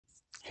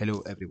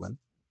Hello everyone,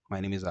 my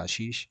name is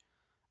Ashish,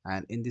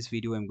 and in this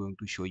video I'm going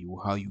to show you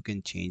how you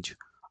can change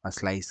a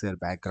slicer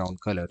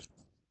background color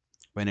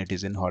when it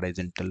is in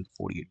horizontal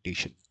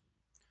orientation.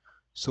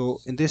 So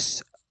in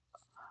this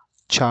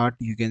chart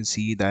you can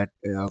see that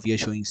we are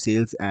showing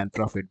sales and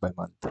profit by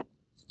month.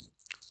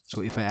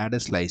 So if I add a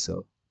slicer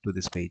to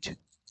this page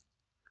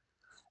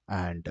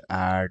and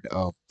add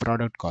a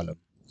product column,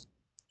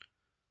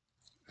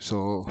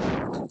 so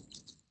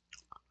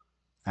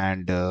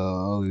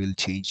we will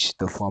change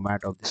the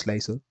format of the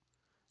slicer,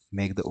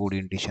 make the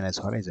orientation as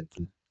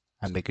horizontal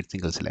and make it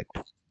single select.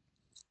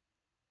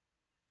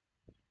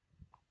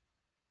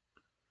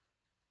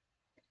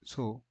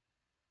 So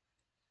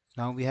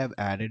now we have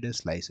added a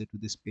slicer to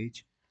this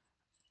page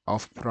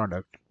of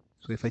product.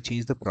 So if I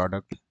change the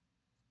product,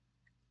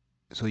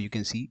 so you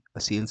can see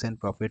a sales and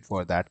profit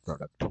for that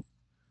product.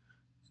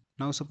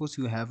 Now suppose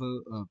you have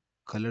a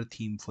color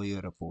theme for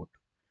your report,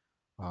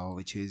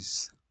 which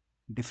is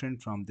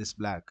different from this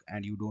black,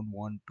 and you don't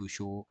want to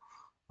show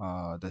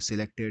the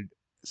selected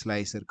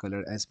slicer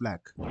color as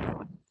black.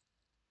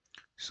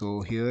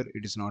 So here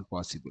it is not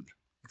possible.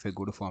 If I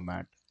go to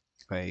format,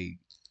 if I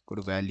go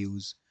to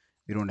values,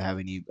 we don't have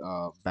any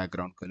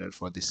background color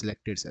for the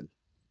selected cell.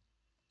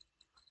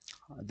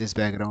 This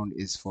background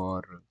is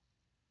for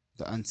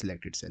the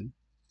unselected cell.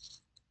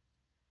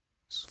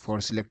 For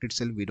selected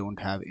cell we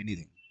don't have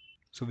anything,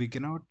 so we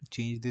cannot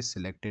change this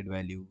selected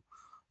value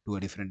to a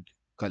different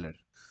color.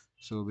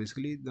 So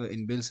basically the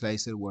inbuilt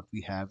slicer what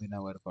we have in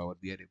our Power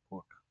BI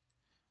report,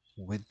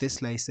 with this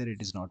slicer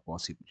it is not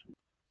possible.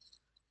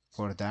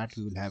 For that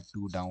we will have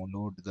to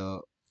download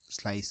the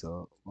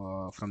slicer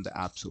from the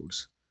app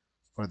source.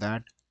 For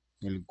that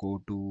we'll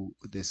go to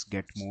this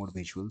get more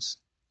visuals,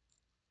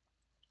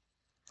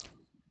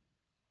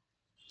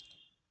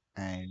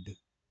 and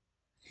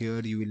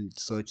here you will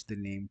search the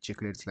name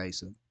chiclet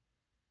slicer.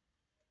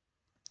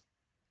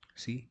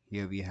 See,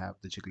 here we have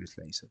the chiclet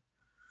slicer.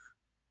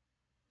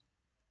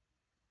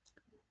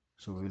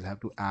 So we will have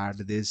to add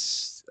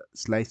this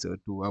slicer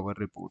to our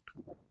report.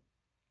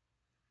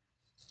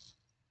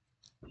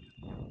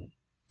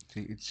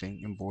 See, it's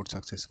saying import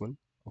successful.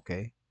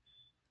 Okay,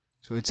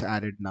 so it's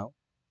added now.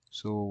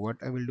 So what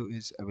I will do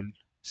is I will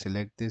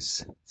select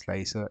this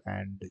slicer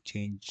and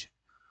change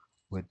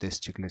with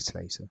this chiclet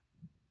slicer.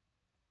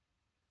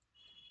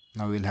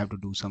 Now we'll have to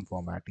do some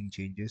formatting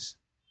changes.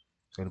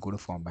 So I'll go to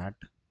format.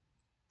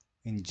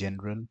 In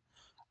general,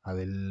 I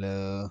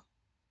will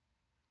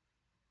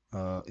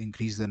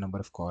increase the number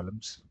of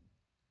columns.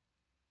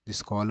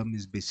 This column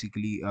is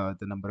basically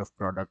the number of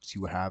products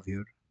you have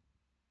here,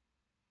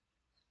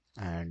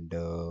 and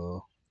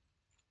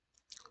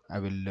I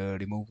will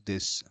remove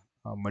this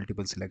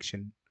multiple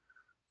selection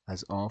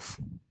as off,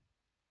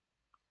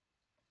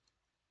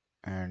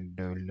 and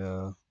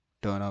will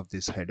turn off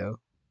this header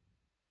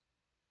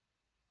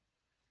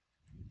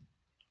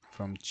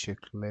from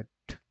chiclet.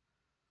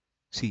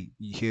 See,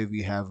 here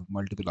we have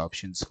multiple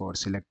options for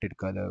selected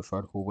color,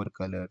 for hover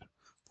color,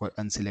 for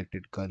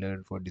unselected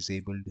color, for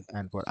disabled,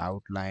 and for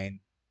outline,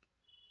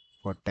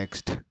 for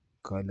text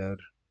color,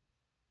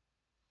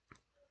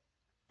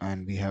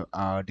 and we have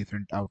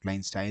different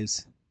outline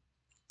styles.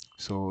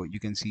 So you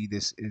can see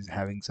this is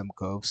having some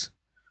curves,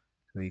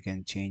 so you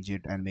can change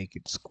it and make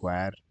it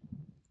square.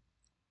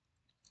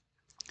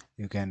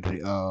 You can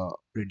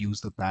reduce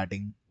the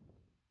padding,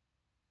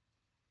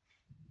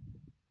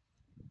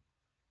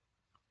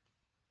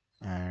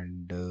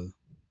 and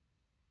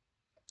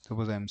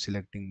suppose I'm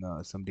selecting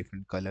some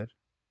different color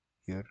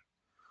here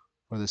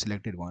for the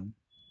selected one.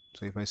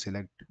 So if I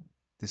select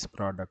this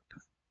product,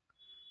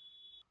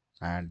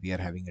 and we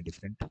are having a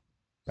different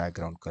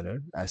background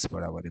color as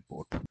per our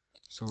report.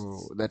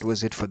 So that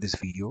was it for this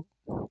video.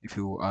 If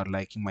you are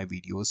liking my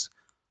videos,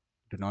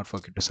 do not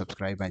forget to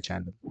subscribe my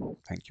channel.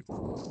 Thank you.